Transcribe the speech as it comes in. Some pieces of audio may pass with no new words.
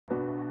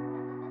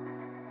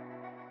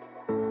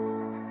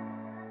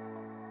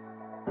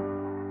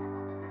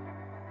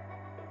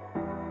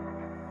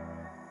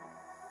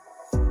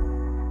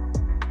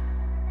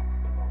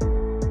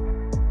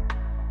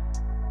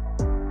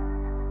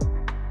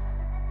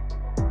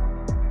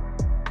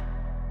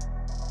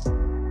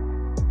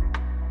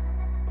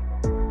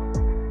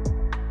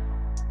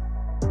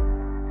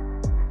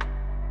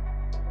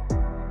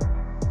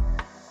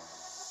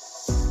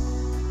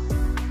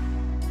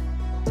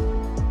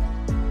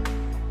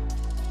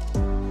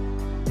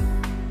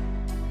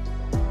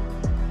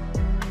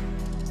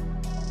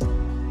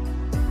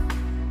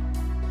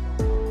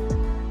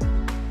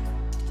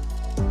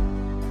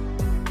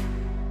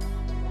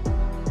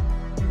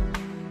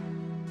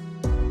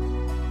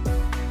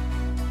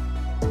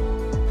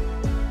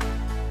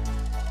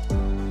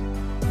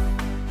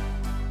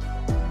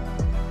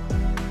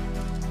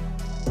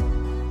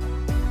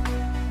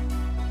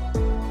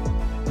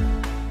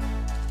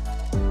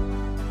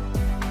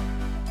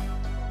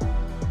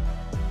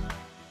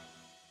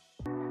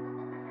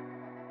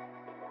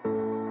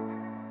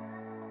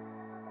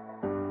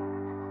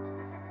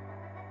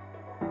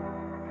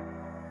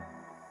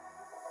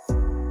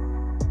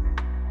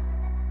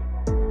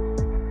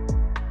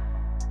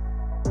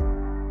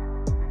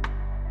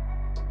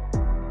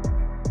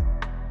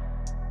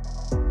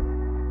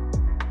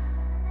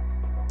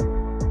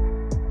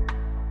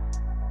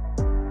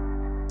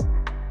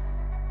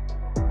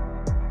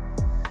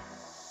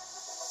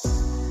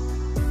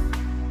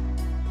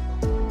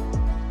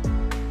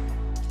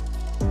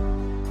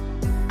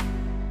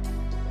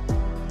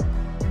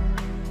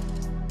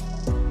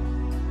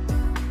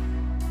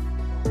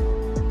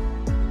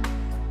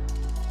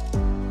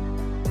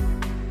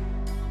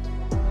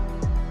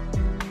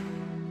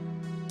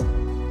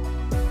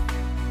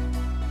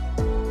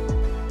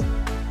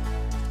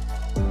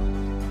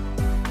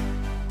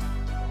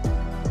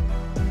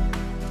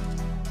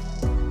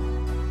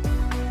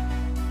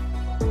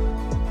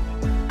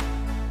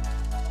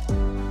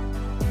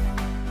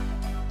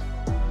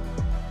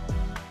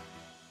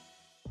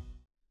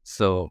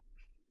So,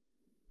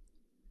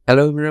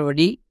 hello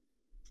everybody.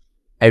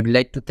 I would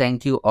like to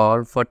thank you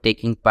all for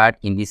taking part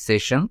in this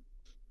session.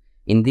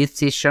 In this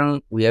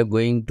session, we are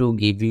going to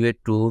give you a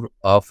tour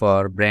of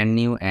our brand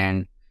new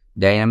and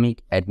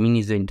dynamic admin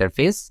user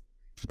interface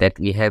that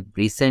we have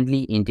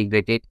recently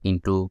integrated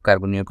into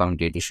Carbonio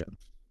Community Edition.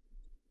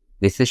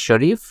 This is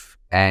Sharif,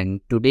 and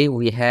today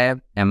we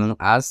have among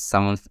us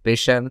someone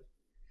special,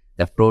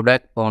 the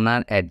product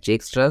owner at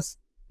Jextras,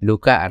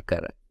 Luca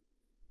Arcara.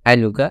 Hi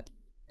Luca,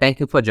 thank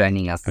you for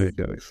joining us. Hi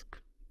guys.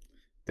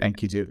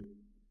 Thank you, Jill.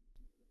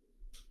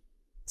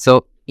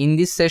 So in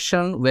this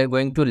session, we're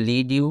going to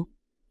lead you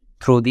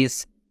through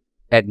this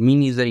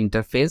admin user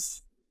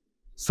interface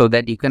so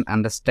that you can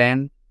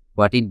understand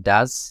what it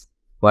does,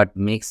 what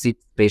makes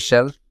it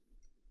special,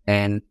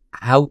 and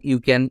how you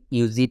can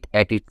use it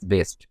at its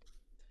best.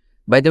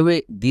 By the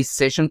way, this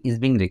session is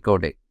being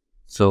recorded,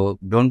 so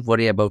don't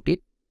worry about it.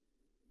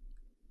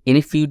 In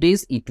a few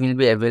days, it will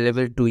be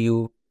available to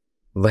you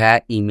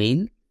via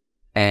email,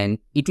 and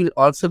it will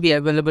also be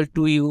available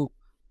to you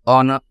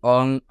on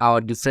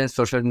our different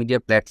social media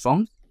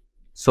platforms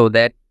so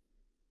that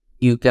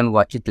you can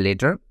watch it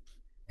later,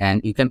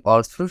 and you can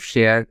also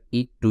share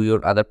it to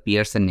your other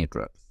peers and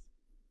networks.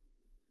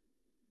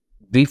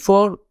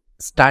 Before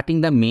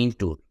starting the main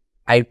tour,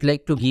 I would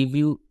like to give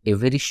you a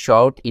very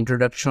short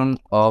introduction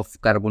of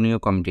Carbonio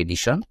Community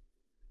Edition.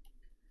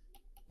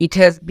 It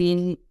has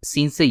been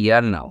since a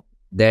year now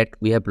that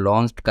we have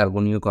launched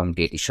Carbonio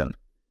Community Edition,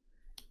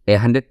 a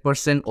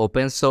 100%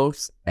 open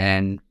source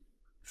and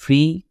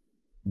free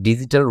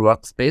digital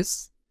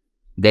workspace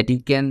that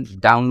you can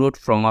download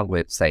from our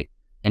website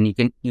and you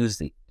can use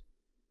it.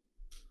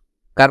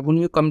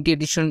 Carbonio Community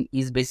Edition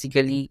is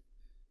basically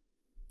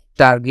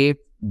target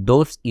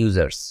those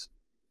users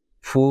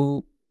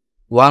who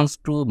wants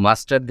to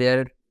master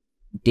their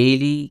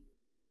daily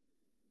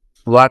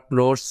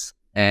workloads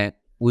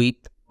with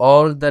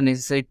all the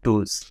necessary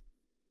tools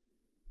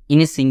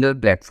in a single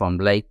platform,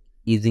 like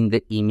using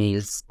the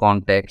emails,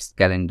 contacts,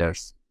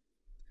 calendars.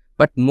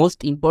 But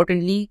most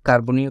importantly,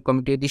 Carbonio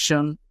Community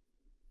Edition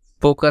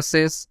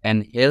focuses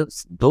and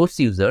helps those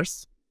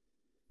users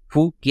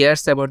who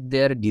cares about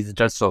their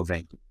digital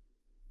sovereignty,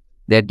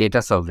 their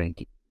data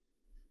sovereignty,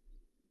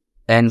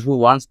 and who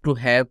wants to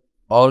have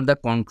all the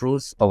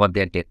controls over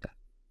their data.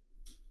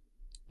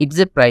 It's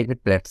a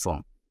private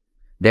platform.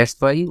 That's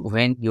why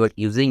when you are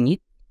using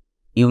it,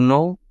 you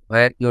know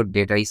where your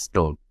data is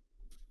stored.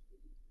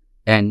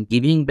 And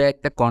giving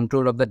back the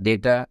control of the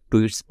data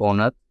to its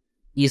owner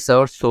is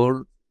our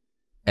sole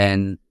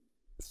and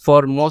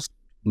foremost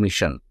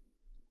mission.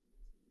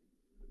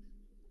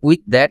 With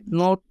that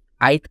note,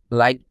 I'd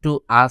like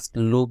to ask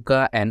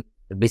Luca, and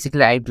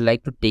basically I'd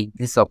like to take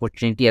this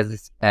opportunity to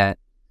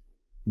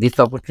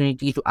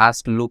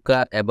ask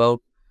Luca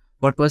about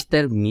what was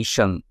their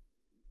mission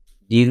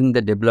during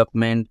the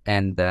development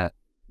and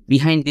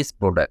behind this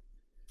product.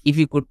 If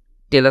you could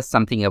tell us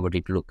something about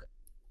it, Luca.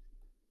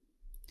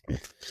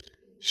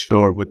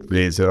 Sure, with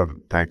pleasure.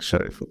 Thanks,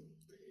 Sharif.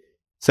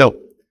 So,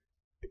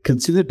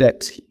 consider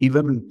that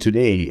even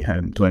today,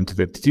 in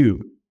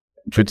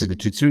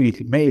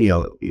 2023,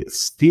 mail is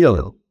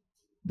still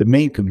the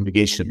main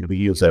communication we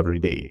use every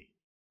day.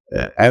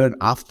 Even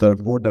after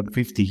more than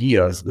 50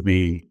 years, the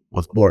mail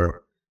was born.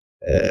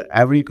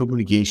 Every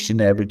communication,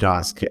 every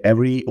task,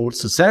 every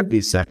also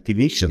service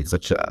activation,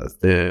 such as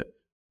the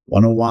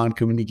one-on-one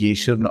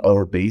communication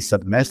or the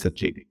instant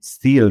messaging,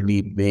 still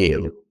need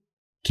mail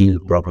to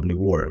properly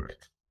work.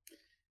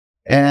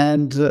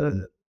 And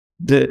the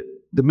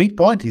main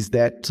point is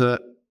that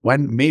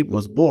when mail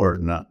was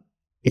born,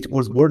 it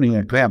was born in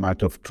a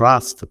climate of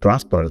trust,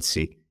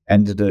 transparency,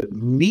 and the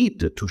need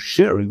to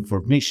share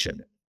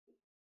information.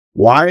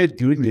 While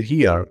during the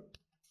year,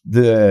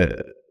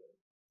 the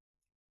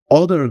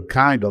other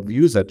kind of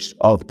usage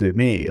of the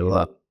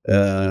mail,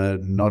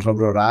 not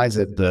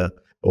authorized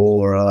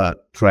or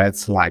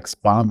threats like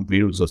spam,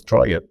 virus, or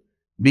trojan,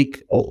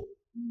 make it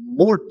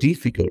more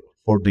difficult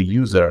for the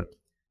user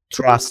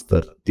trust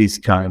this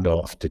kind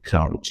of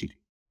technology.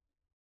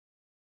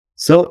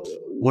 So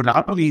what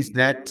happened is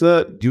that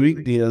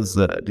during this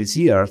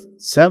year,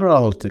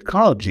 several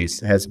technologies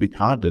has been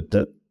added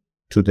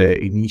to the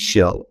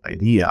initial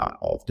idea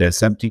of the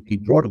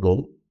SMTP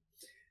protocol,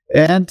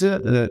 and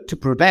to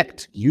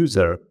protect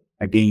user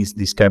against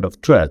this kind of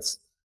threats.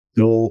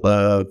 So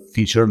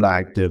feature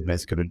like the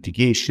message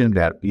authentication,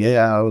 the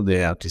RPL,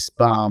 the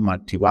anti-spam,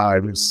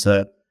 antivirus,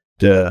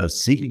 the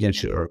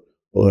signature,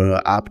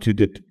 or up to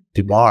the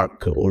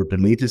mark or the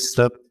latest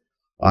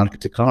ARC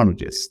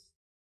technologies.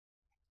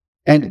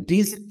 And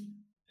this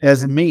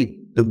has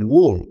made the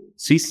whole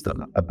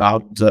system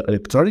about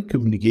electronic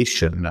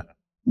communication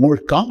more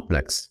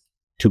complex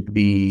to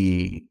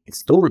be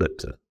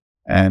installed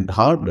and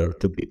harder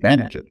to be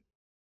managed.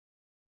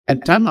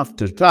 And time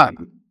after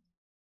time,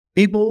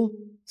 people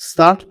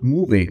start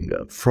moving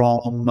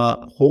from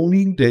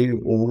owning their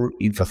own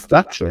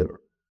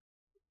infrastructure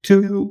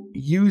to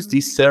use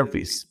this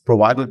service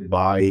provided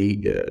by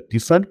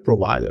different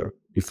providers,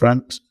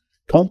 different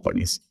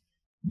companies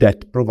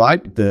that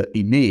provide the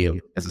email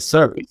as a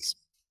service.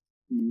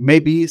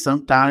 maybe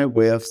sometime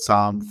with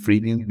some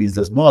freemium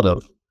business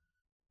model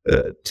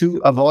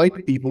to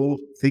avoid people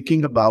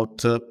thinking about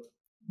the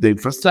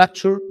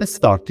infrastructure and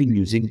starting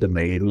using the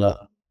mail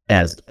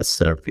as a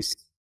service.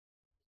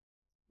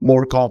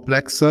 More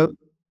complex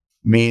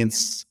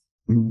means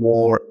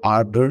more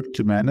harder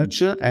to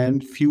manage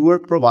and fewer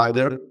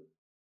providers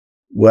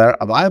were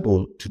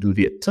available to do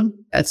it.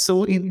 And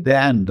so in the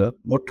end,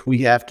 what we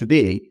have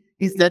today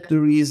is that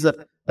there is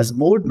a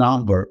small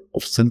number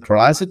of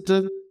centralized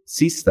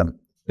systems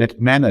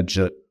that manage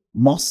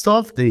most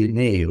of the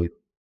email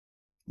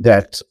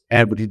that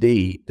every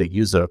day the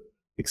user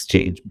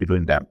exchange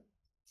between them.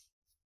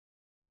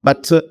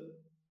 But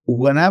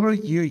whenever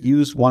you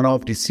use one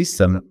of the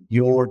systems,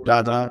 your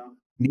data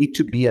need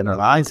to be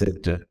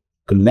analyzed,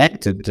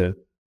 connected,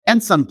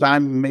 and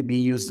sometimes maybe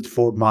used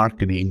for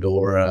marketing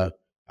or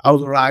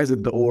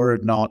authorized or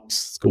not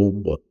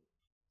scope.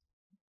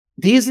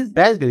 This is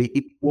basically,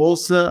 it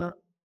was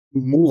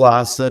move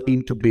us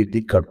into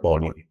building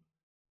Carbonio.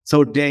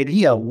 So the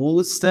idea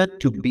was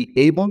to be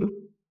able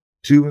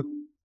to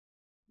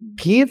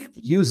give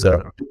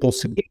user the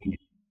possibility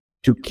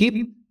to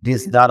keep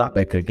this data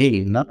back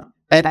again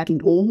and to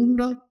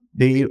own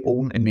their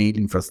own email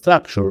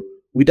infrastructure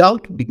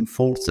without being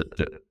forced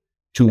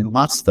to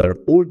master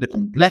all the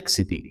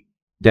complexity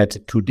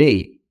that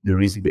today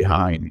there is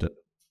behind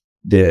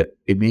the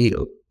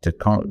email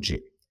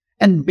technology.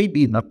 And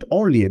maybe not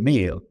only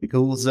email,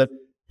 because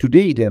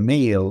today the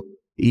email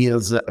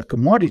is a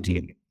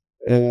commodity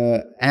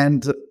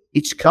and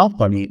each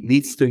company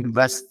needs to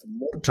invest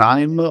more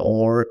time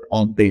or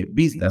on their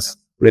business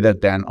rather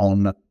than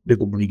on the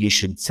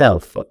communication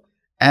itself.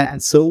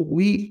 And so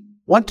we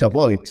want to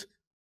avoid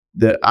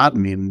the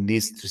admin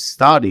needs to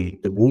study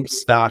the whole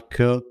stack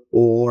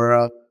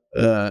or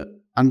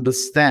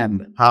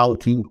understand how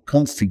to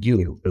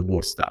configure the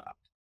whole stack.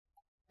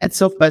 And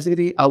so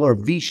basically our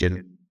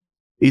vision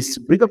is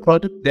to bring a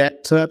product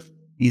that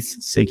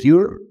is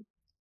secure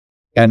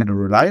and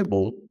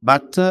reliable,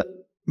 but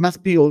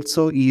must be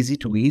also easy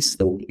to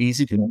install,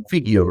 easy to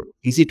configure,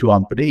 easy to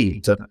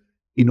update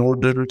in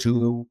order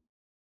to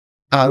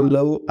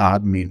allow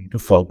admin to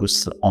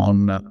focus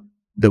on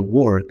the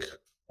work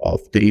of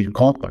their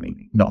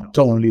company, not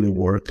only the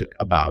work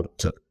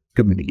about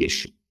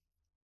communication.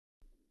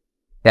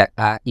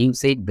 Yeah, you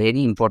said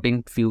very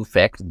important few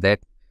facts that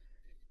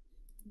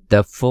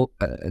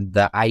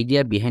the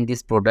idea behind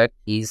this product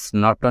is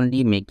not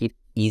only make it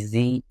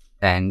easy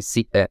and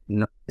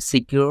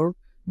secure,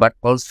 but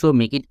also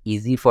make it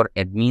easy for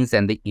admins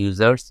and the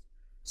users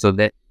so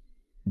that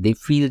they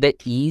feel the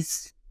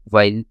ease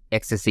while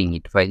accessing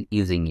it, while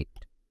using it.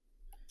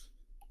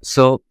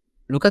 So,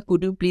 Luca,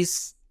 could you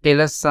please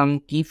tell us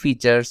some key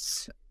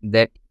features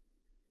that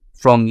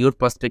from your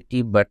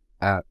perspective, but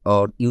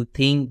or you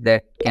think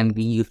that can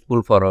be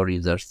useful for our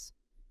users?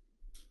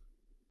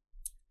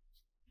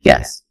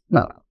 Yes.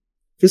 Well,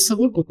 first of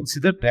all,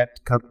 consider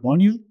that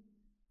Carbonio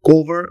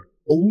cover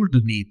all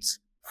the needs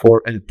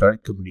for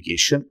electronic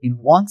communication in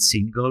one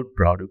single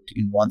product,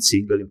 in one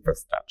single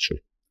infrastructure.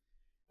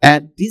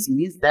 And this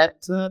means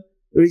that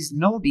there is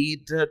no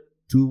need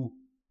to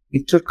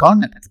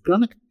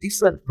interconnect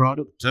different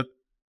products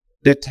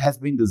that has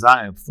been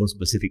designed for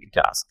specific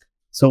task.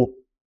 So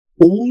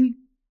all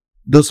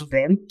those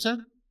events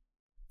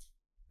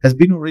has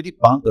been already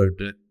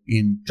bundled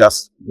in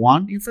just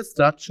one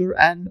infrastructure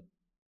and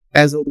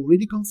has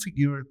already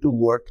configured to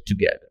work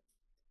together.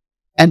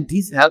 And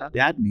this helps the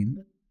admin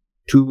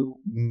to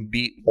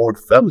be more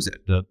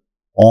focused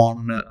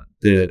on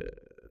the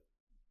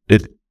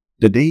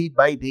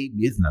day-by-day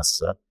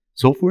business.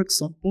 So, for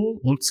example,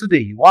 also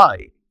the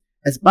UI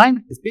has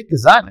been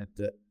designed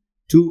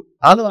to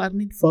allow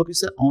admin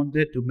focus on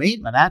the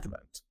domain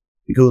management,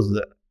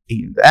 because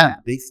in the end,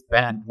 they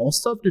spend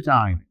most of the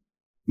time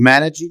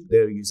managing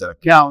their user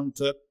account,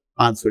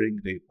 answering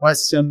their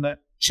question,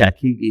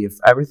 checking if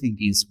everything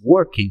is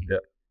working,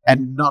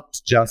 and not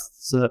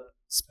just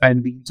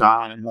spending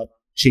time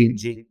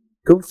changing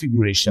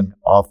configuration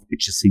of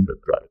each single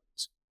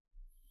product.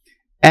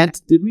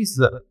 And there is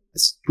a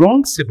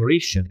strong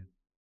separation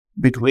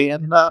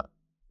between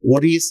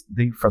what is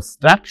the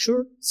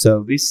infrastructure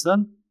service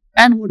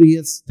and what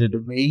is the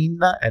domain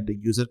and the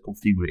user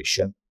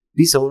configuration.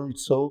 This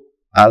also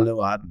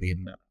allows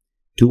admin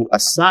to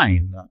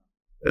assign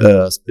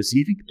a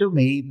specific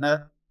domain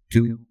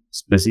to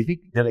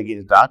specific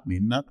delegated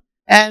admin,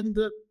 and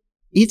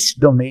each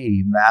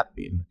domain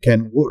admin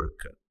can work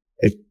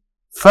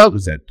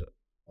focused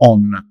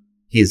on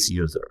his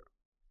user.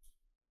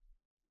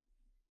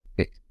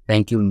 Okay.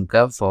 Thank you,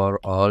 Luca, for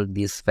all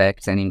these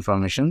facts and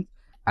information.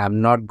 I'm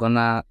not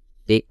gonna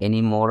take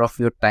any more of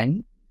your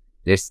time.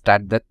 Let's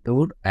start the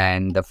tour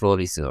and the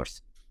floor is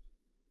yours.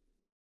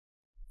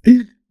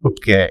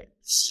 Okay,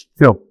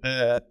 so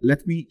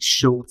let me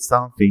show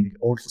something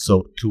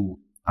also to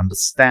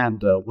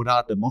understand what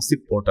are the most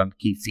important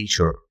key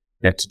features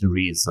that there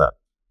is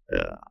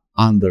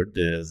under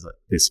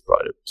this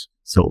product.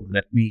 So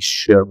let me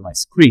share my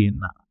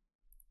screen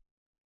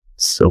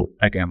so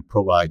I can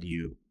provide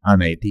you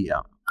an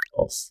idea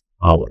of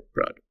our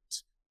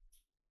product.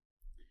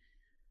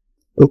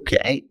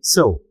 Okay,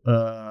 so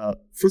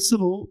first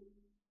of all,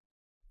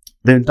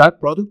 the entire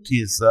product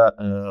is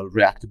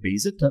React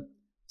based.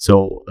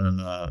 So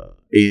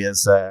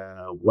is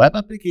a web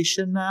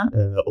application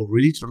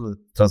already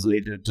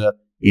translated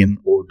in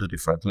all the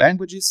different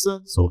languages.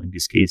 So in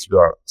this case, you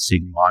are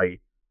seeing my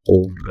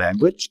own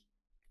language,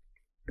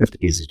 that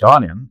is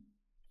Italian.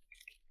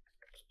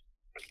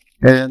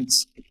 And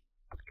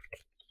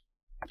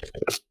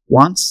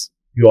once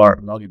you are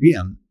logged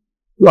in,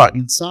 you are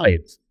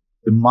inside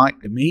the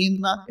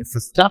main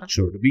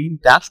infrastructure, the main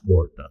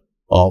dashboard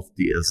of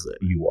this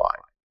UI.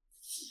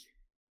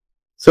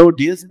 So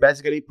this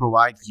basically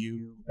provides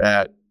you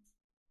a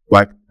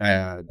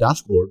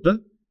dashboard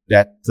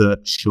that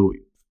shows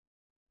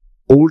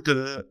all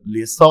the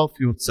list of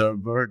your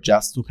server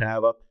just to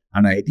have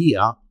an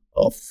idea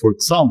of, for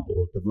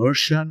example, the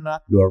version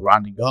you are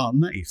running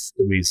on, if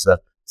there is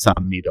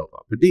some need of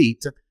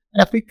update,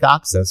 and quick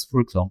access,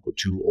 for example,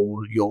 to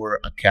all your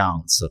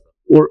accounts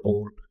or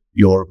all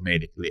your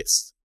mailing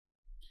list.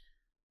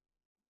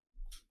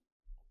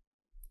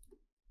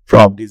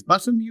 From this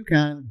button, you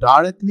can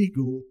directly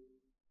go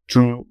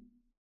to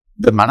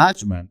the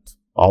management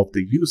of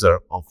the user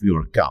of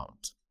your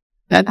account.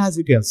 And as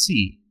you can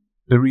see,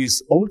 there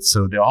is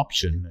also the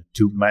option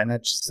to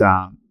manage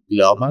some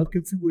global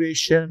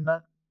configuration,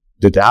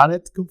 the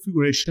direct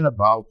configuration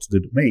about the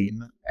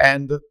domain,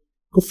 and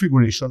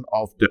configuration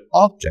of the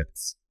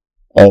objects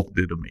of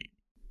the domain.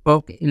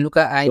 Okay,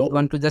 Luca, I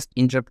want to just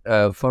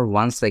interrupt for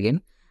 1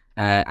 second.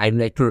 I'd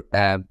like to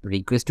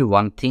request you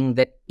one thing,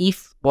 that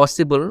if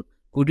possible,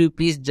 could you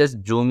please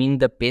just zoom in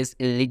the page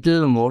a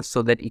little more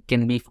so that it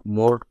can be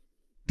more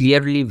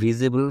clearly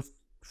visible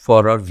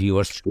for our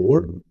viewers?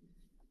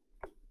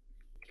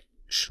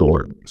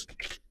 Sure.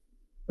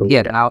 Okay.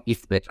 Yeah, now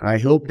it's better. I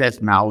hope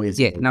that now is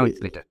better. Now it's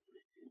better.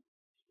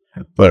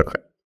 Perfect.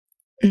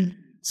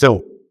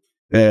 So,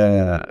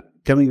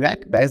 coming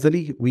back,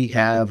 basically, we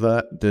have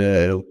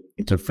the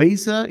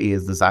interface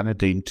is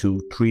designed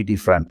into 3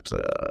 different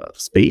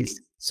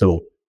spaces.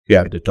 So, you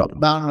have the top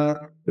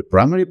bar, the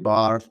primary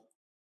bar,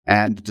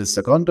 and the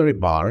secondary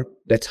bar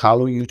that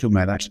allow you to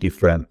manage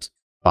different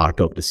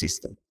parts of the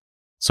system.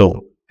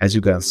 So, as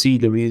you can see,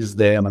 there is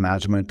the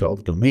management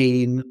of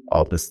domain,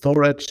 of the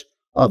storage,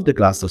 of the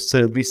class of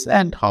service,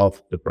 and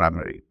of the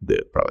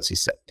privacy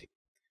setting.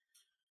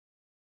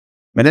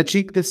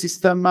 Managing the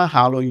system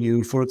allow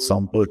you, for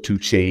example, to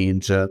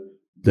change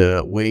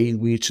the way in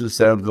which the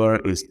server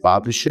is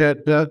published,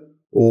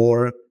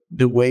 or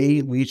the way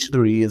in which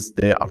there is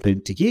the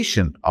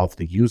authentication of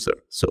the user.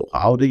 So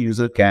how the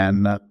user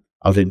can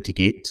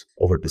authenticate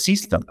over the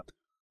system,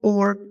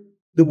 or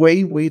the way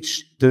in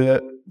which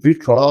the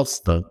virtual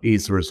host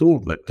is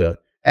resolved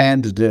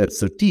and the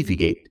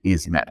certificate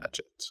is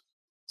managed.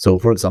 So,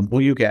 for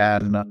example, you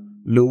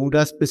can load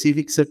a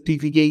specific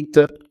certificate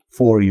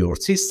for your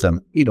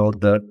system in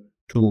order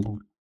to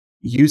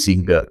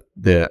using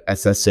the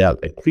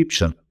SSL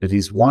encryption. That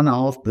is one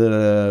of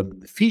the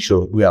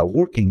features we are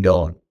working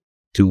on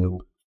to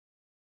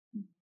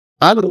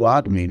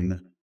allow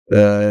admin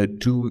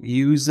to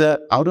use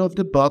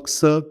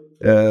out-of-the-box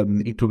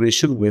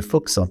integration with,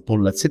 for example,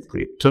 Let's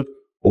Encrypt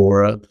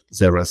or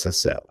Zero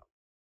SSL.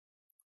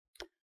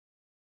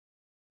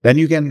 Then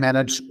you can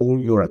manage all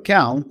your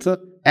account,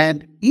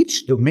 and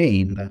each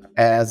domain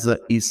has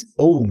its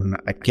own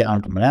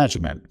account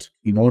management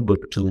in order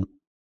to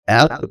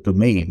help the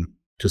domain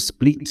to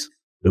split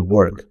the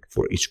work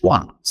for each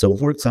one. So,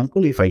 for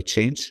example, if I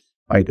change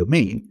my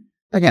domain,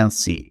 I can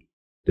see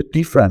the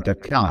different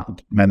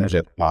account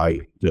managed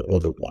by the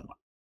other one.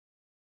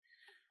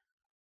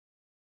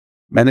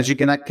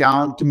 Managing an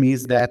account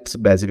means that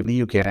basically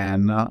you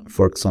can,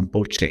 for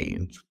example,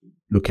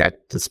 look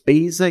at the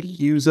space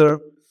user,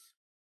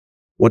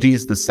 what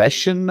is the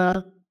session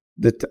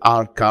that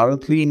are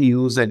currently in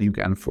use, and you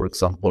can, for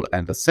example,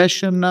 end a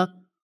session,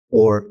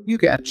 or you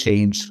can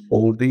change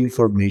all the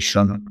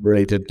information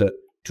related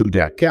to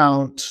the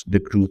account, the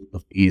group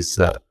is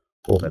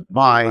owned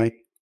by,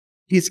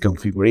 his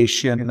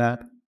configuration,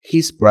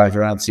 his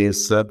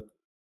preferences,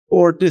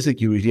 or the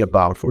security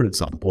about, for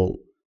example,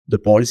 the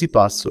policy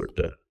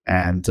password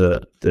and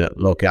the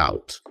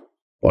logout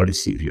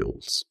policy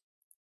rules.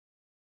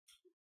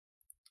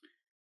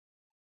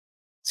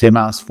 Same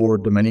as for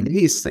the mailing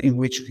list, in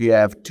which we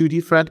have 2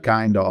 different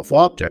kinds of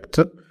objects.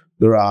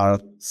 There are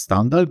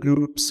standard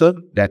groups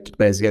that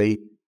basically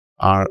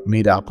are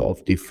made up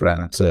of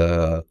different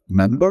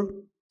members.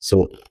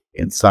 So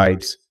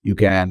inside you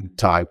can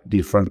type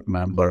different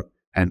member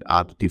and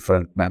add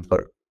different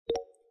member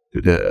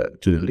to the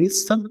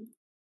list.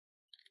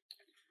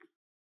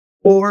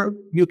 Or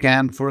you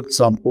can, for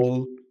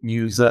example,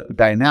 use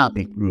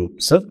dynamic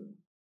groups.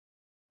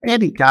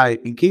 And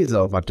in case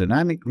of a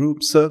dynamic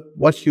groups,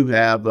 what you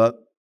have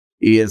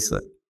is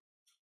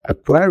a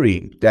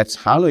query that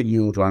allows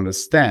you to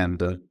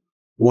understand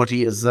what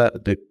is all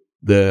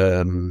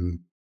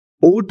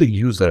the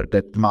user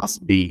that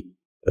must be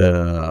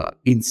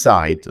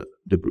inside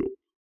the group.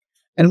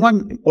 And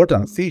one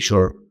important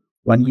feature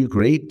when you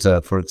create,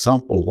 for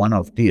example, one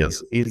of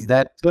these is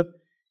that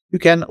You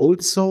can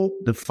also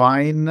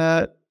define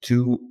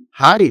to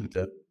hide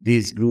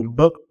this group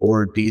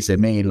or this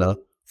email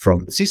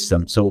from the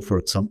system. So, for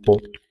example,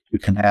 you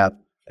can have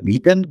an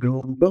hidden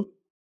group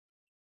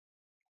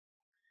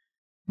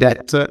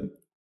that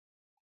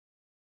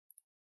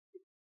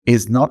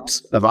is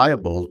not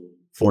available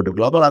for the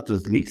global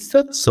address list,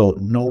 so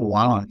no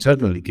one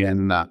internally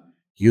can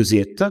use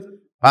it.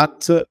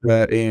 But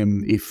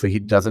if he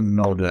doesn't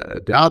know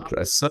the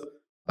address,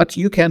 but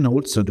you can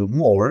also do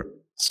more.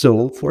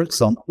 So, for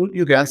example,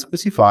 you can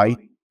specify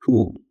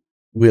who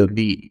will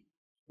be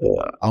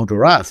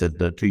authorized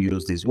to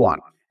use this one.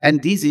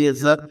 And this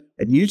is a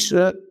huge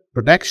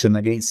protection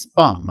against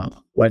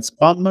spam. When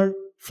spammer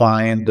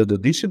find the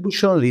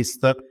distribution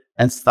list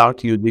and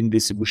start using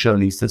distribution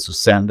lists to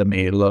send a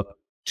mail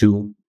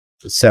to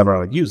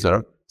several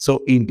users.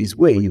 So in this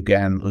way, you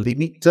can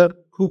limit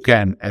who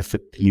can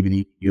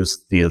effectively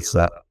use this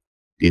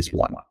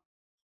one.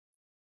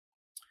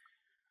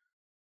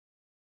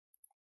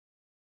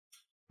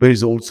 There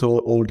is also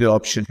all the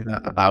option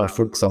about,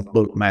 for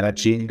example,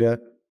 managing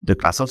the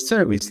class of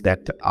service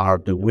that are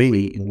the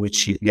way in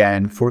which you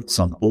can, for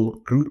example,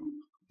 group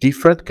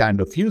different kind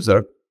of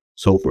user.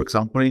 So, for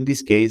example, in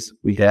this case,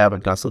 we have a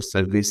class of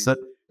service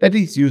that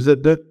is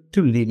used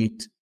to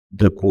limit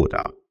the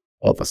quota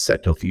of a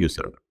set of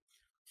users.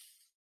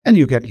 And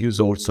you can use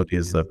also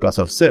this class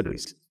of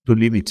service to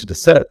limit the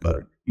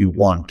server you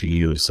want to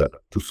use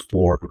to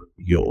store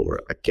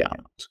your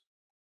account.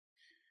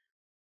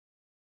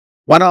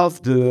 One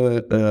of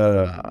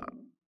the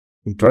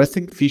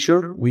interesting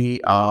feature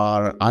we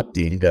are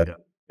adding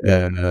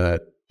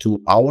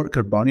to our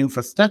Carbonio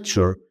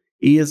infrastructure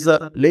is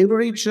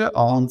leverage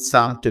on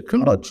some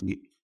technology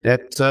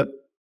that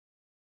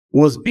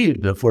was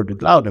built for the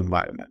cloud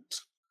environment.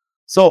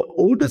 So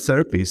all the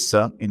service,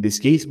 in this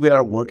case, we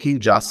are working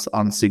just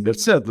on a single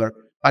server,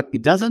 but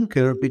it doesn't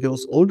care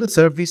because all the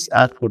services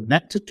are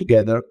connected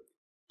together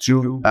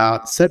through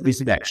a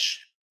service mesh.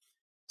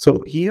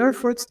 So here,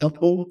 for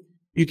example,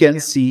 you can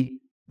see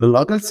the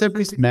local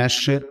service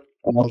mesh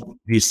of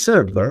this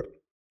server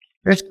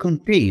that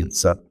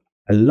contains a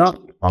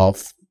lot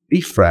of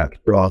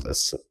different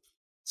processes.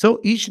 So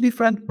each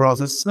different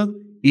process,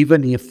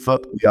 even if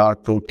we are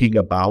talking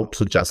about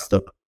just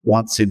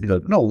one single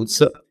node,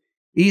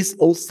 is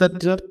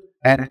hosted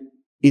and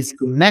is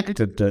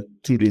connected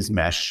to this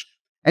mesh.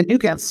 And you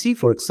can see,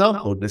 for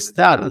example, the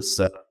status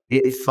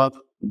if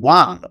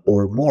one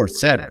or more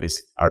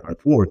services are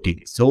not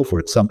working. So, for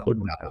example,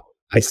 now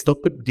I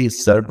stopped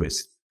this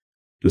service.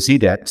 To see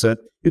that,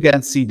 you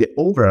can see the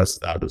overall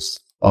status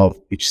of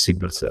each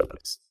single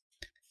service.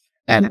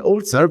 And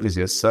all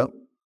services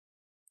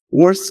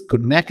was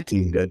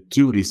connecting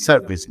to the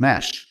service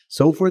mesh.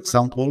 So, for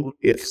example,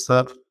 if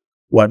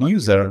one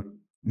user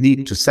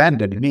needs to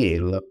send an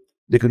email,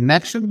 the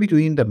connection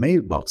between the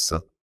mailbox,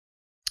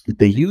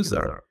 the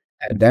user,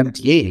 and the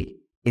MTA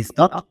is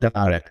not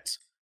direct,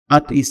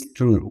 but is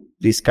through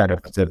this kind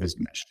of service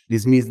mesh.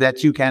 This means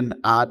that you can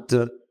add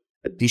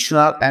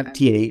additional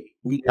MTA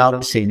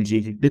without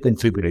changing the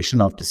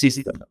configuration of the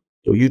system.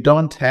 So you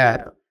don't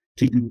have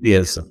to do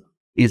this.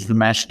 It's the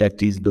mesh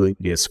that is doing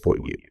this for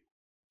you.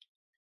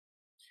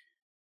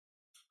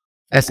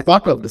 As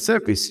part of the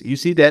service, you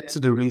see that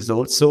there is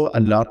also a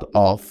lot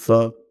of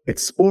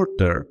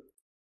exporter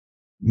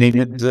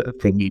named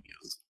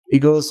Prometheus.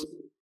 Because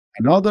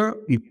another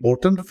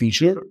important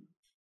feature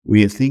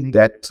we think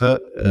that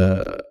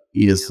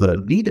is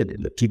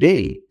needed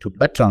today to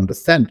better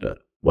understand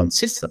one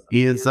system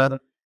is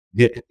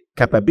the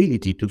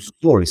capability to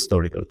store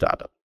historical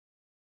data.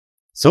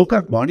 So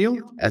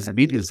Carbonio has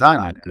been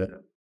designed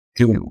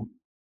to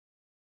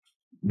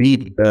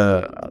be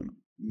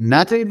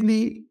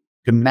natively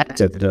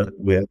connected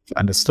with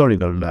an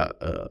historical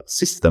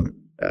system,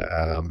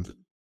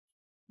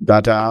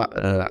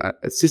 data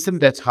a system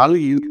that allows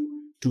you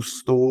to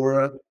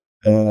store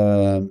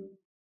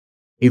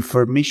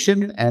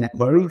information and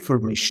query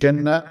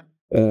information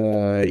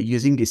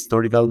using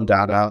historical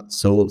data.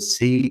 So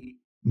see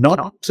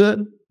not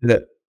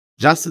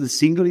just the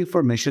single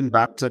information,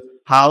 but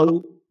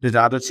how the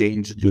data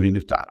changed during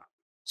the time.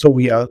 So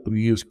we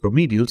use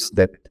Prometheus,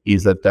 that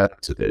is at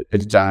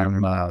the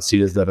time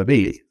series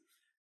database,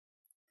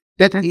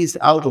 that is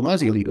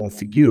automatically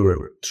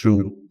configured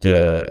through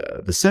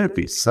the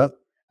service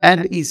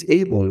and is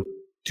able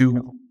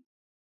to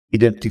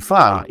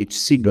identify each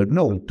single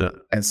node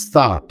and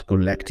start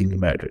collecting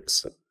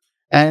metrics.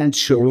 And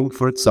showing,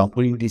 for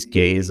example, in this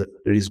case,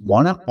 there is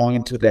one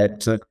point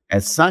that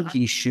has some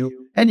issue,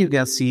 and you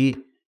can see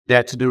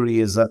that there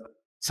is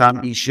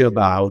some issue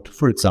about,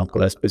 for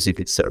example, a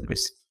specific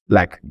service,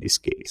 like in this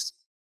case.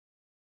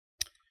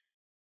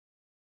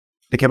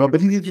 The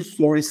capability to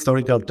store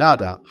historical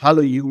data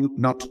allows you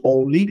not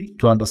only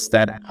to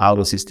understand how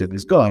the system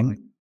is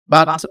going,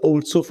 but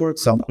also, for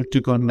example,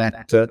 to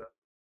connect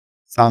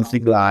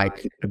something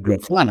like a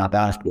Grafana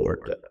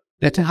dashboard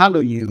that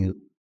allows you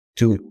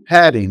to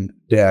having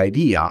the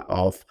idea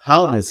of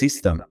how the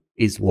system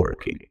is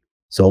working.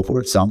 So,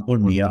 for example,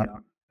 here,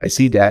 I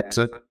see that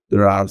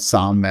there are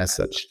some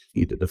messages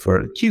in the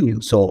deferred queue.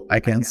 So I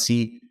can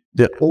see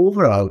the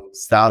overall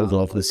status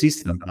of the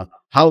system,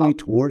 how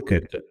it worked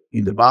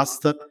in the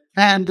past,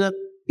 and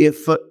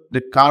if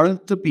the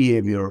current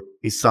behavior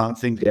is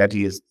something that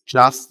is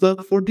just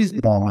for this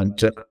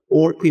moment,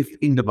 or if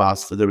in the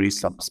past there is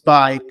some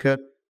spike,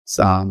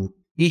 some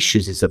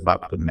issues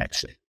about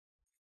connection.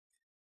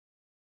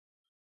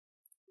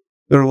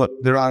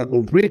 There are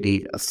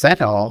already a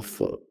set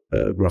of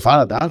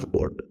Grafana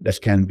dashboard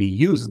that can be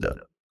used,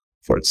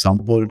 for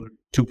example,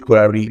 to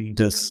query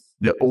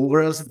the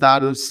overall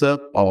status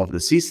of the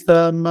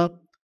system,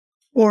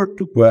 or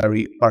to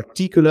query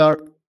particular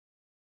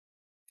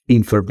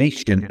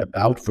information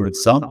about, for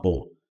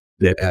example,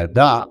 the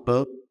app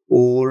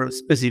or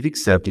specific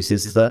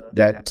services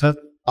that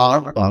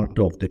are part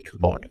of the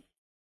Carbonio.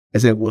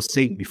 As I was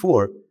saying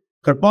before,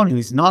 Carbonio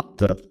is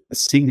not a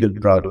single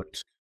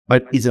product,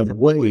 but is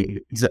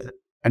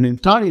an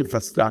entire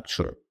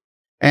infrastructure.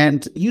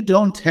 And you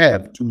don't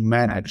have to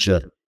manage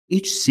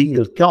each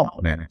single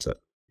component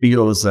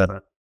because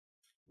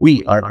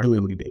we are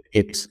doing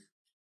it.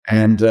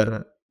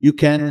 And you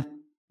can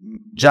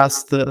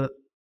just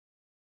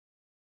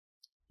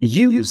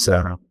use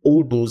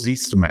all those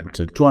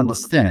instruments to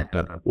understand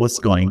what's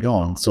going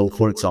on. So,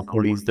 for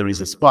example, if there is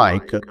a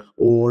spike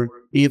or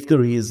if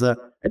there is a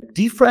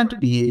different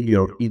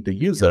behavior in the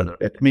user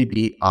that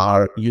maybe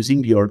are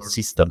using your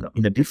system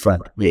in a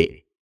different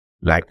way,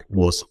 like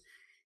was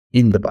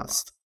in the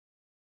past.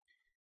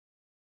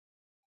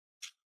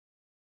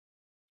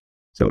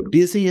 So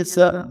this is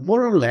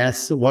more or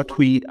less what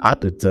we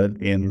added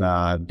in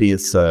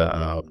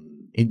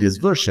this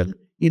version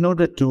in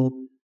order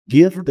to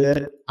give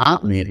the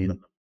admin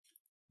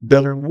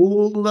the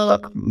whole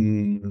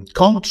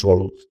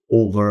control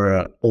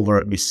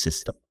over this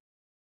system.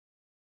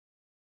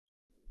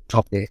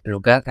 Okay,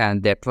 Luca,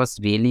 and that was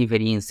really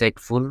very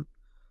insightful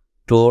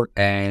tour,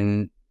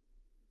 and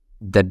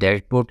the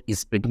dashboard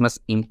is pretty much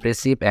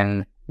impressive,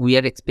 and we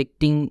are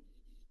expecting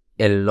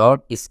a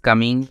lot is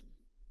coming,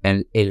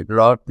 and a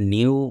lot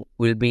new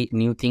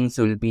things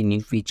will be,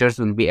 new features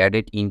will be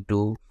added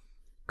into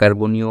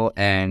Carbonio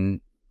and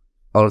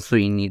also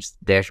in its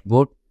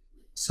dashboard.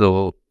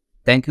 So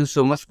thank you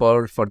so much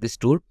for this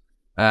tour.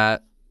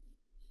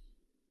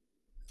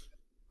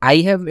 I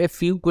have a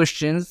few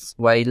questions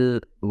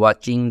while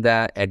watching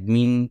the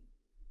admin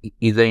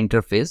user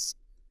interface.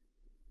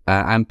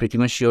 I'm pretty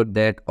much sure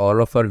that all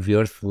of our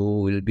viewers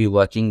who will be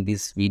watching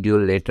this video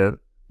later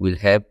will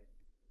have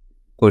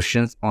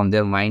questions on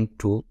their mind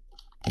too.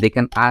 They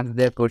can ask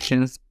their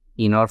questions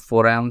in our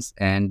forums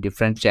and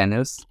different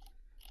channels.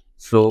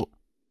 So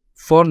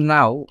for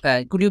now,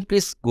 could you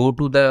please go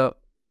to the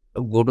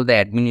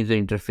admin user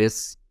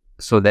interface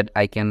so that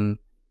I can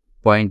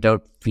point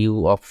out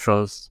few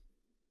options?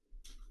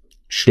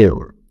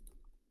 Sure.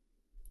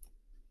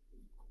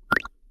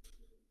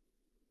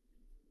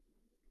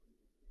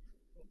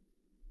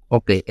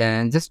 Okay,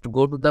 and just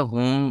go to the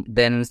home,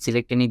 then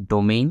select any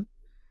domain,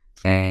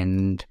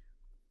 and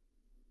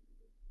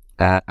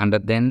under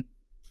then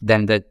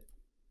the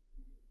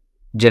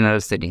general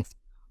settings.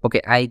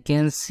 Okay, I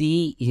can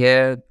see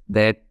here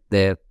that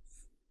the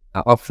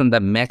option,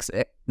 the max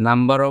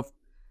number of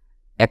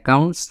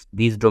accounts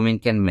this domain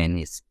can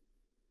manage.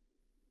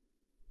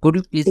 Could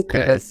you please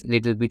tell us a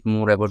little bit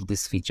more about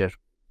this feature?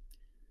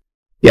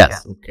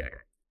 Yes. Okay.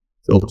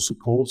 So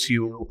suppose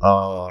you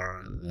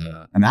are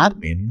an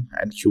admin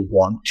and you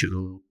want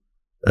to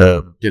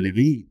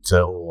delete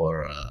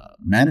or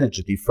manage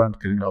a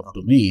different kind of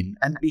domain,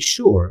 and be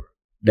sure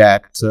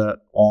that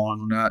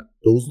on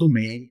those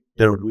domains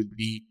there will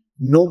be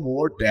no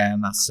more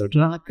than a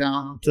certain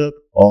account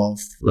of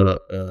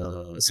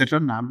a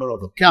certain number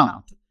of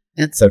account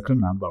and certain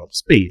number of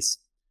space.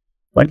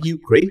 When you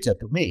create a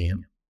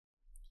domain,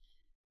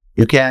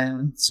 you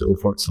can, so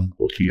for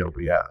example, here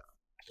we have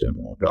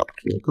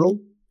demo.local.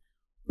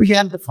 We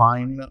can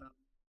define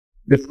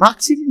the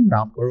maximum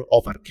number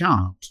of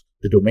accounts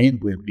the domain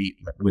will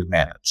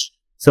manage.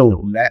 So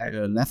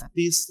left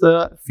this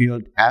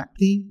field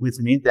empty, which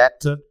means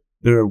that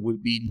there will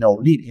be no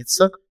limits.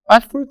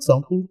 But for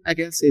example, I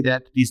can say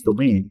that this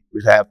domain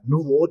will have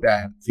no more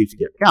than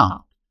 50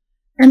 accounts.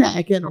 And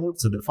I can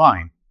also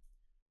define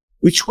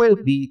which will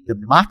be the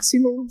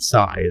maximum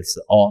size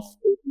of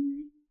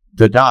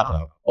the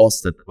data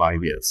hosted by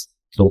this.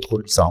 So for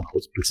example,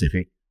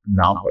 specific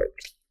number,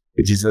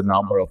 which is the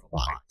number of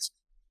bytes.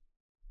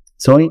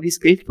 So in this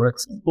case, for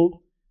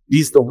example,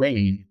 this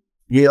domain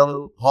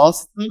will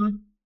host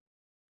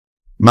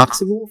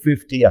maximum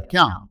 50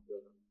 accounts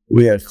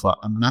with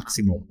a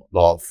maximum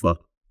of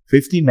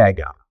 50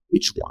 mega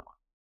each one.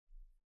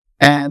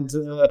 And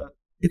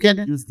you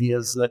can use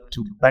this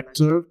to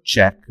better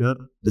check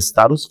the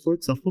status, for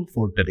example,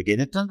 for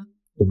dedicated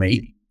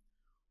domain.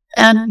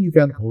 And you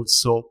can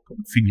also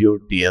configure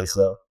this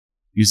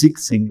using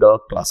single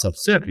class of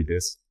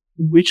services,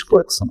 which,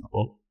 for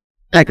example,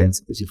 I can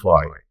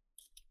specify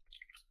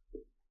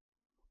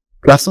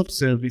class of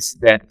service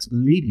that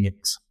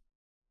limit,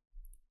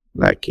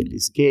 like in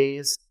this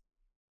case,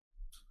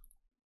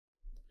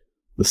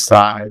 the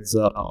size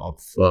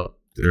of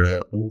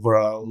the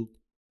overall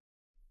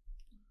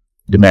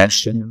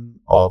dimension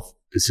of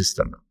the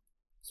system.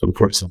 So,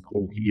 for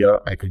example, here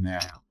I can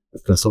have a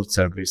consult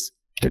service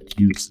that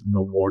use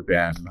no more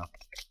than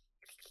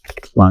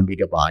 1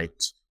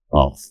 gigabyte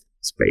of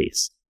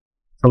space.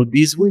 So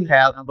this will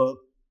help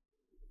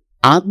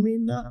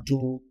admin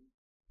to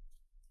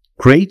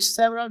create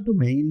several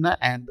domains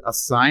and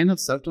assign a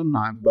certain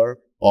number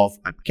of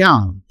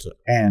account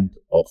and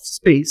of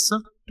space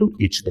to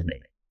each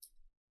domain.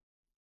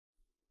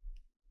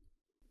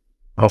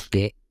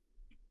 Okay.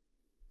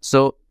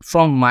 So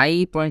from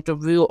my point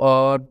of view,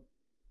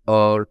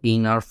 or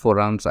in our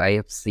forums, I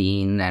have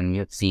seen, and we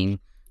have seen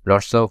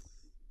lots of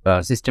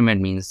system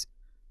admins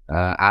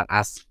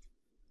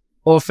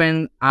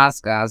often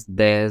ask us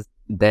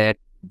that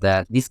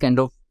this kind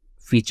of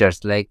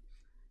features, like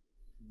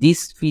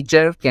this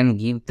feature can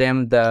give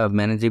them the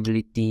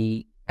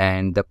manageability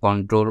and the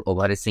control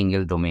over a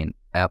single domain.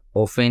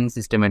 Often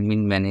system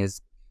admin manage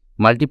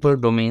multiple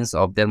domains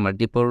of their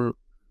multiple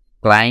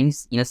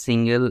clients in a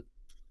single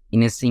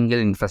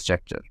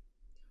infrastructure.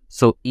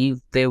 So if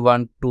they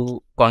want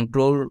to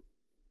control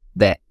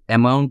the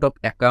amount of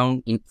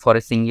account for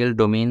a single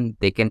domain,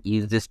 they can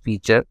use this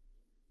feature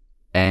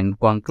and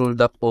control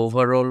the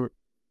overall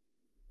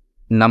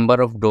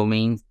number of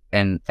domains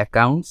and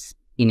accounts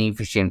in an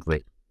efficient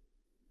way.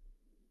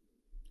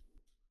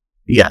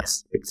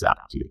 Yes,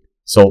 exactly.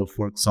 So,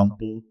 for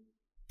example,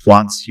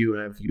 once you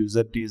have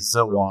used this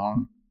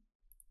one,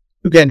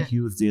 you can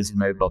use this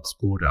mailbox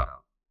quota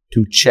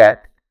to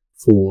check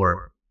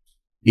for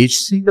each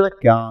single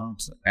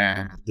account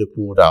and the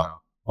quota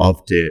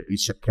of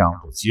each account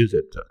that's used.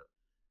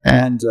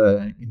 And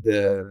in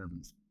the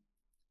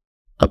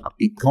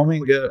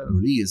upcoming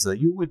release,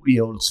 you will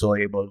be also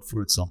able,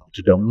 for example,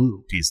 to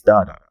download this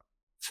data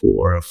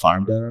for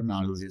further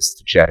analysis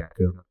to check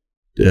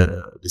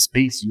the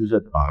space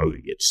used by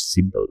each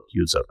single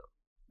user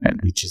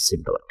and each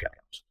single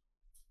account.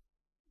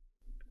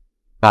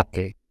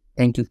 Okay,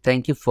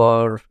 thank you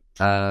for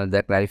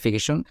the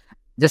clarification.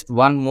 Just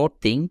one more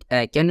thing,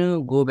 can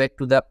you go back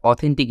to the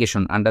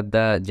authentication under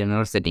the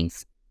general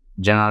settings?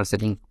 Yes,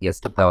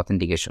 the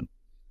authentication.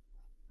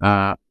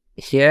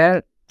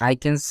 Here I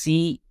can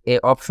see a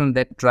option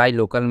that try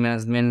local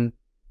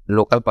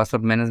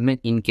password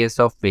management in case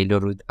of failure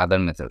with other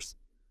methods.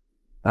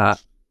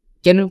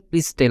 Can you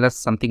please tell us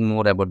something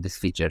more about this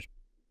feature?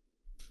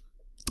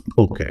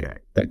 Okay,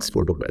 thanks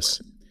for the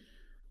question.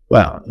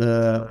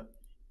 Well,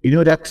 you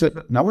know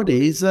that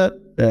nowadays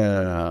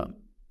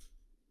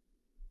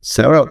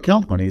several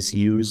companies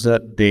use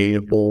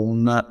their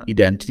own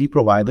identity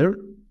provider.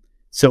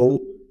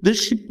 So there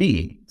should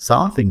be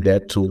something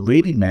that to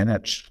really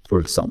manage, for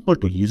example,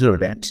 the user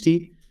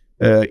identity,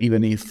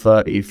 even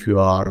if you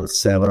are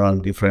several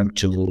different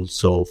tools,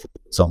 so for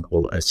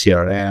example, a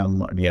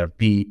CRM, an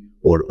ERP,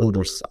 or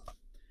other stuff.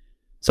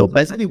 So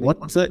basically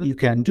what you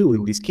can do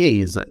in this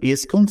case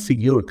is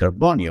configure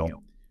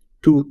Carbonio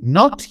to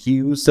not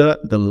use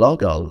the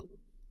local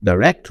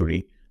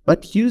directory,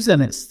 but use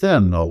an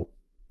external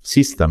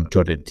system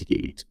to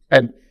authenticate.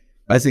 And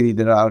basically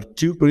there are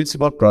two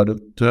principal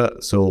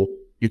products. So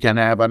you can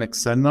have an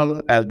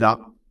external LDAP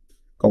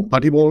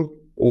compatible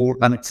or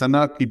an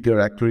external Active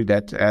Directory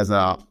that has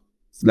a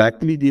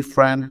slightly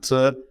different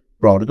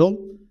protocol.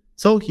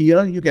 So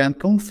here you can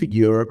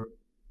configure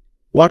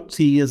what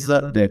is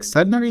the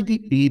external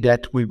ADP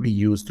that will be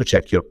used to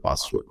check your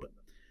password.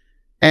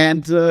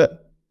 And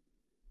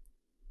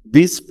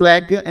this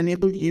flag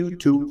enables you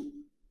to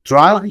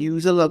try to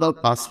use a local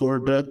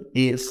password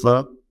if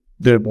the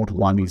remote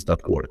one is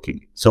not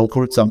working. So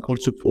for example,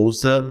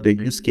 suppose the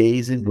use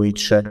case in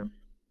which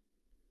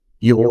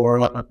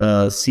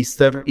your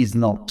system is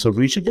not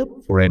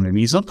reachable for any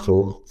reason,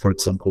 so for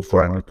example,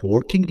 for a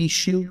networking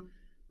issue,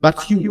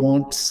 but you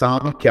want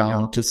some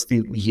account to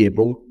still be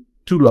able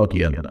to log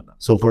in.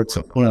 So for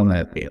example, an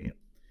admin.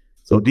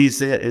 So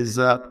this is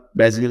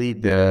basically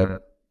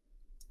the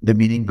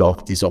meaning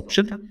of this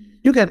option.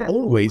 You can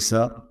always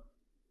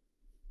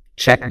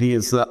check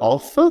this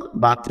off,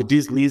 but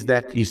this means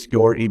that if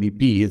your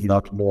EVP is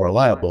not more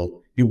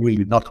reliable, you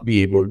will not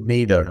be able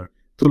neither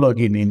to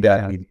log in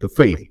that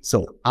interface.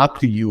 So up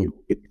to you,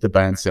 it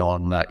depends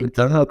on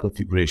internal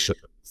configuration.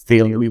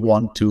 Still, we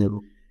want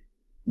to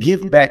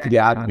give back the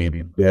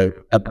admin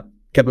the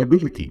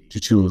capability to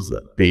choose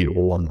their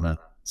own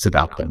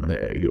setup and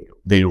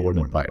their own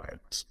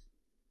environment.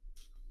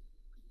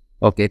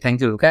 Okay, thank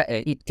you, Luca.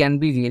 It can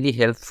be really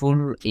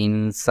helpful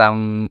in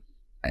some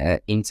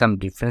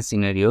different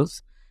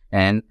scenarios.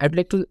 And I'd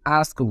like to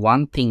ask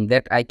one thing,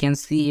 that I can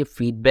see a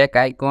feedback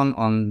icon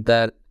on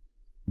the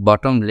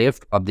bottom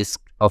left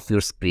of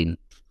your screen.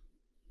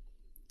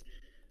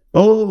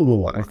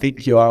 Oh, I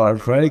think you are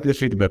referring to the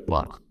feedback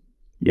one.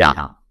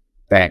 Yeah,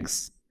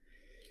 thanks.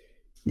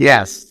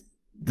 Yes,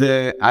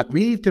 the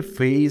admin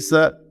interface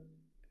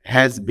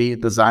has been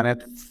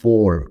designed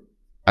for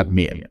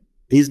admin.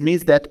 This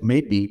means that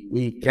maybe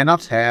we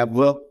cannot have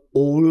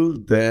all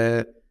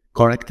the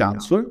correct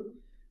answer,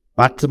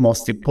 but the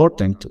most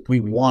important, we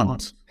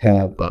want to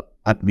have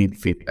admin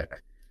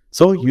feedback.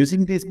 So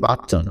using this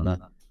button,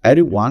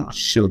 everyone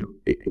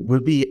will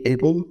be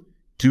able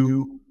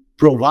to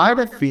provide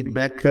a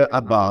feedback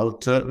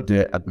about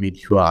the admin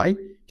UI.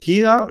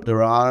 Here,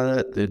 there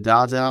are the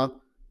data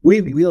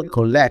we will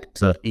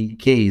collect in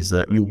case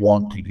you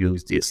want to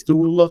use this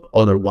tool.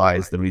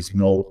 Otherwise, there is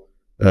no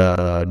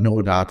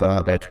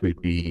data that will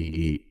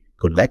be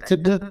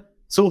collected.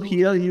 So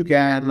here you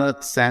can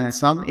send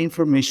some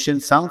information,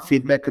 some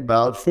feedback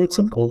about, for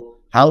example,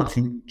 how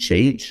to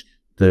change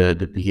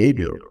the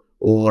behavior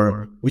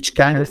or which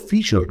kind of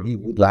feature you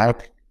would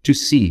like to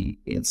see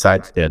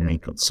inside the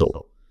admin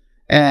console.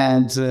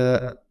 And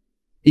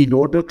in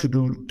order to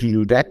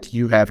do that,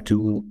 you have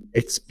to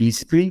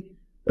explicitly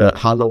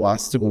allow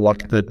us to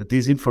collect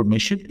this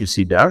information. You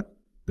see there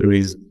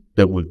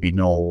will be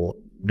no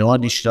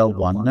additional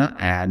one,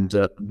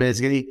 and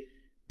basically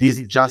this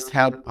just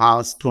helps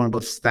us to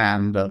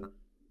understand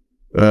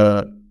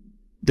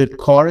the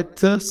correct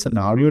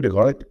scenario, the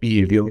correct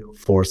behavior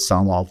for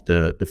some of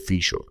the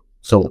feature.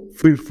 So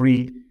feel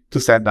free to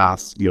send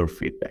us your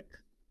feedback.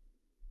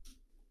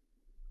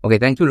 Okay,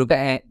 thank you,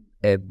 Luca.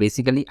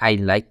 Basically, I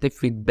like the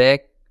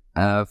feedback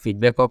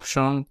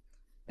option.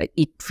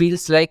 It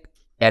feels like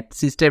at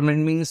system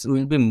admins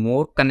will be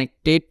more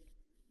connected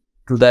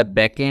to the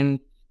backend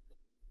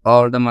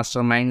or the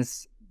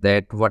masterminds,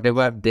 that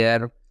whatever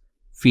their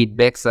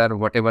feedbacks are,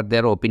 whatever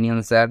their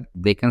opinions are,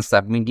 they can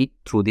submit it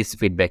through this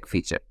feedback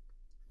feature.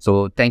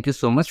 So thank you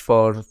so much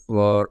for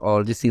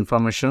all this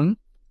information.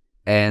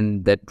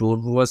 And that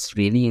tool was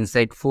really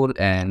insightful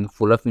and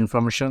full of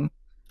information.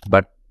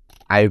 But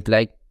I would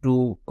like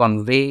to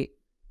convey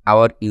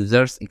our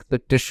users'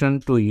 expectation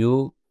to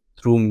you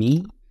through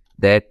me,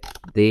 that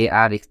they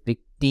are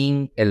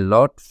expecting a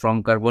lot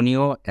from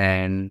Carbonio,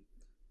 and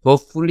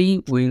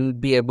hopefully we'll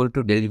be able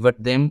to deliver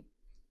them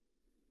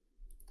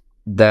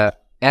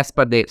as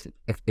per their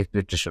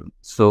expectation.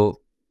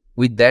 So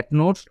with that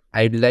note,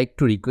 I'd like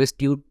to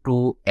request you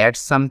to add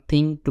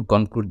something to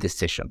conclude this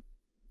session.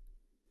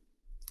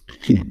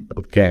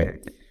 Okay.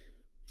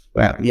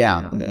 Well,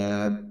 yeah,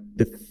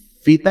 the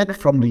feedback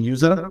from the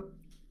user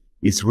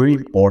is really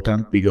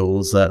important,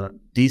 because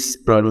this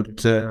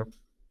product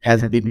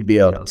has been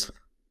built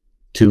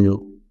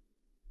to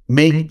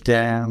make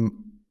them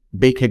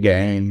big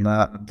again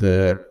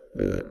the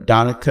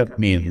direct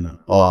admin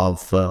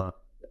of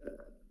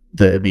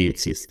the mail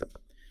system.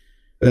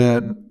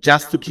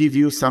 Just to give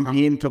you some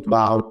hint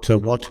about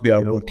what we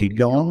are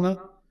working on,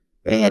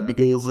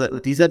 because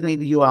this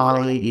admin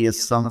UI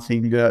is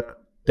something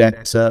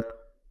that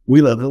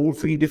will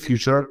evolve in the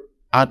future,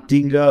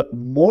 adding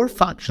more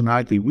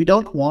functionality. We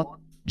don't want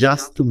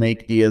just to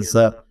make this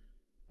a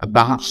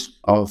bunch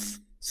of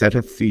set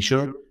of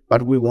features,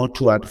 but we want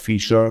to add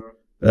feature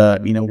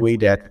in a way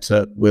that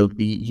will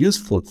be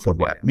useful for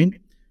the admin.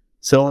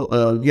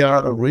 So we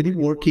are already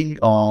working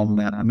on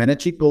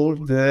managing all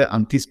the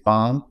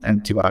anti-spam,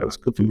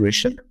 antivirus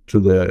configuration to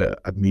the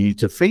admin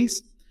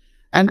interface,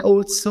 and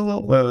also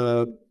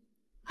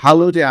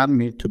allow the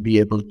admin to be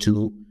able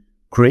to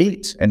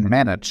create and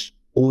manage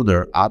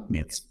other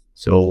admins.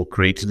 So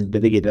creating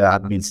dedicated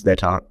admins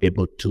that are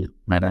able to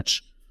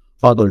manage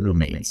other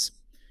domains.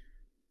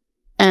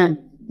 And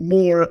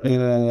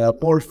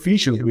more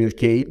features will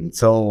come.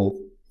 So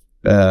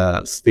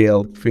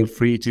still feel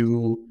free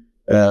to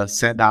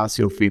send us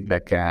your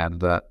feedback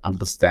and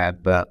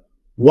understand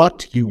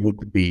what you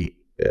would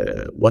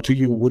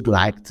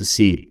like to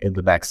see in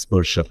the next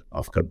version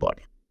of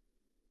Carbonio.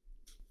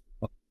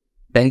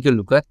 Thank you,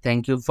 Luca.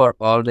 Thank you for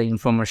all the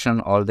information,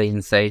 all the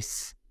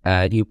insights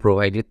you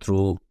provided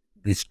through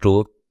this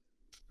tour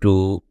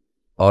to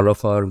all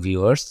of our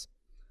viewers.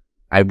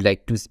 I would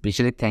like to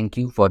especially thank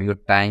you for your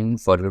time,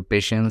 for your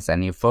patience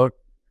and effort.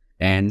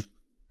 And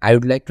I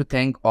would like to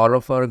thank all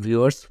of our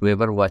viewers,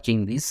 whoever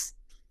watching this.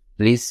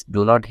 Please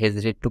do not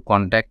hesitate to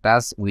contact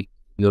us with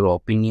your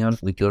opinion,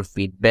 with your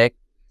feedback.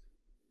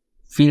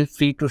 Feel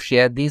free to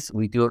share this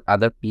with your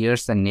other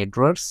peers and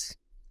networks.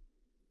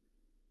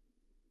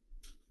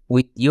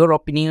 With your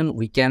opinion,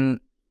 we can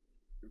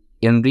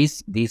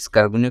enrich this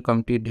Carbonio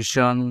Community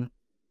Edition,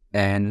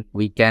 and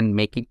we can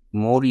make it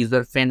more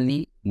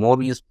user-friendly,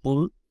 more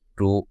useful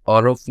to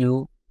all of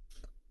you.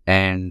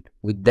 And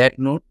with that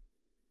note,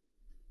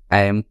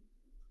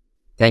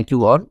 thank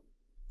you all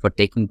for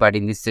taking part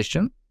in this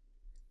session.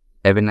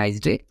 Have a nice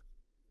day.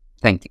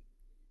 Thank you.